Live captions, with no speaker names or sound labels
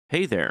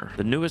Hey there,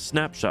 the newest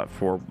snapshot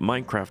for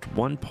Minecraft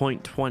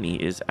 1.20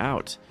 is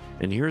out,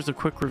 and here's a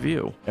quick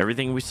review.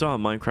 Everything we saw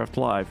in Minecraft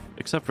Live,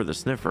 except for the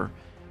sniffer,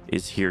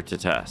 is here to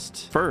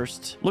test.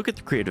 First, look at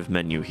the creative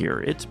menu here.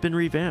 It's been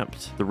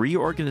revamped. The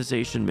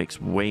reorganization makes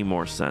way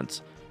more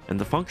sense, and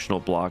the functional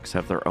blocks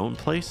have their own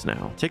place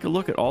now. Take a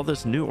look at all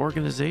this new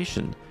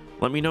organization.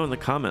 Let me know in the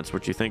comments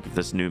what you think of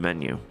this new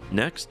menu.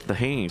 Next, the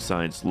hanging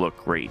signs look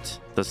great.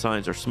 The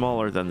signs are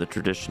smaller than the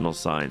traditional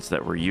signs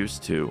that we're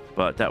used to,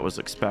 but that was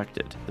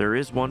expected. There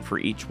is one for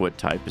each wood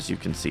type, as you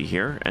can see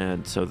here,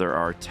 and so there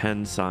are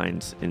 10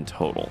 signs in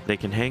total. They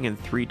can hang in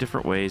 3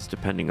 different ways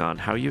depending on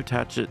how you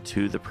attach it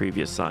to the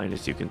previous sign,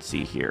 as you can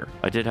see here.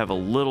 I did have a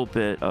little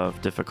bit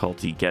of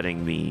difficulty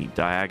getting the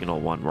diagonal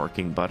one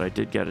working, but I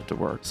did get it to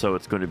work, so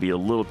it's going to be a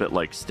little bit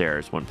like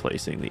stairs when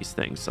placing these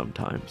things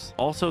sometimes.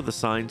 Also, the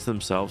signs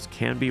themselves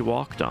can be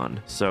walked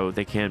on, so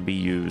they can be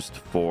used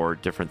for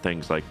different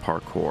things like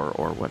parkour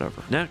or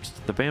whatever.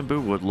 Next, the bamboo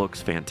wood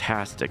looks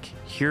fantastic.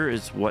 Here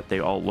is what they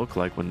all look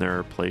like when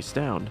they're placed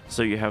down.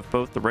 So you have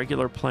both the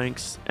regular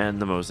planks and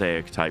the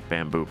mosaic type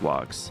bamboo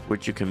blocks,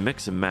 which you can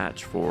mix and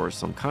match for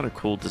some kind of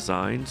cool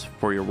designs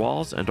for your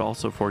walls and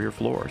also for your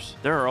floors.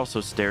 There are also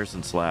stairs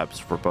and slabs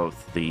for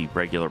both the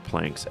regular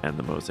planks and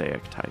the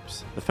mosaic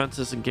types. The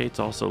fences and gates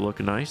also look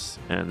nice,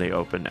 and they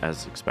open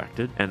as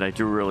expected, and I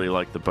do really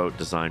like the boat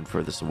design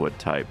for this wood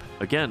type.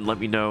 Again, let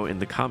me know in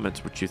the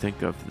comments what you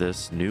think of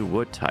this new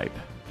wood type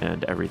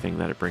and everything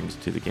that it brings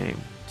to the game.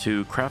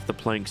 To craft the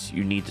planks,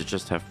 you need to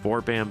just have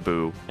 4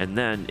 bamboo, and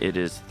then it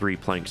is 3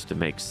 planks to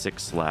make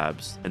 6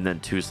 slabs, and then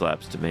 2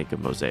 slabs to make a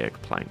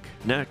mosaic plank.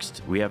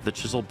 Next, we have the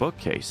chisel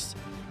bookcase.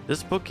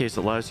 This bookcase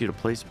allows you to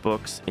place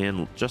books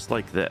in just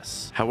like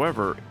this.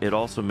 However, it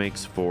also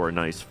makes for a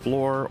nice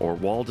floor or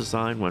wall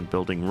design when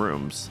building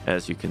rooms,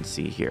 as you can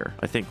see here.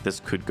 I think this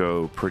could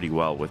go pretty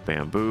well with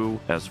bamboo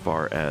as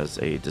far as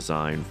a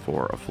design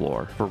for a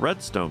floor. For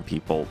redstone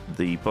people,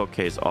 the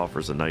bookcase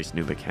offers a nice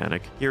new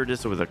mechanic. Here it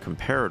is with a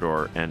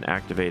comparator and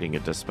activating a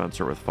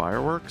dispenser with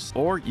fireworks,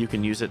 or you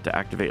can use it to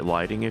activate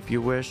lighting if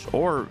you wish,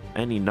 or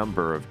any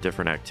number of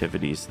different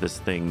activities. This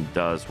thing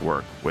does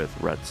work with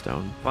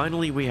redstone.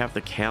 Finally, we have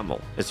the camel.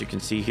 As you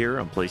can see here,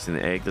 I'm placing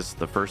the egg. This is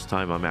the first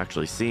time I'm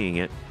actually seeing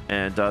it,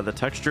 and the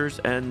textures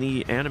and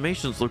the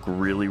animations look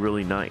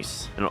really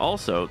nice. And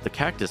also, the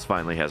cactus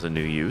finally has a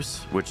new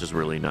use, which is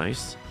really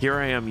nice. Here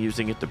I am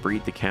using it to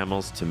breed the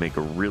camels to make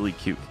a really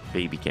cute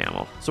baby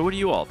camel. So what do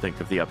you all think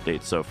of the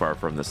updates so far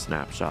from this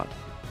snapshot?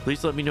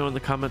 Please let me know in the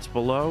comments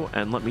below,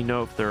 and let me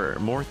know if there are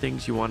more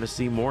things you want to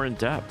see more in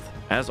depth.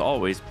 As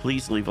always,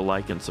 please leave a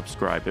like and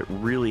subscribe. It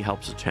really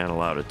helps the channel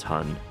out a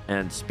ton.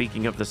 And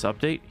speaking of this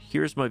update,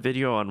 here's my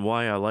video on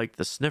why I liked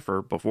the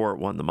sniffer before it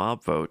won the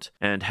mob vote,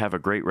 and have a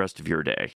great rest of your day.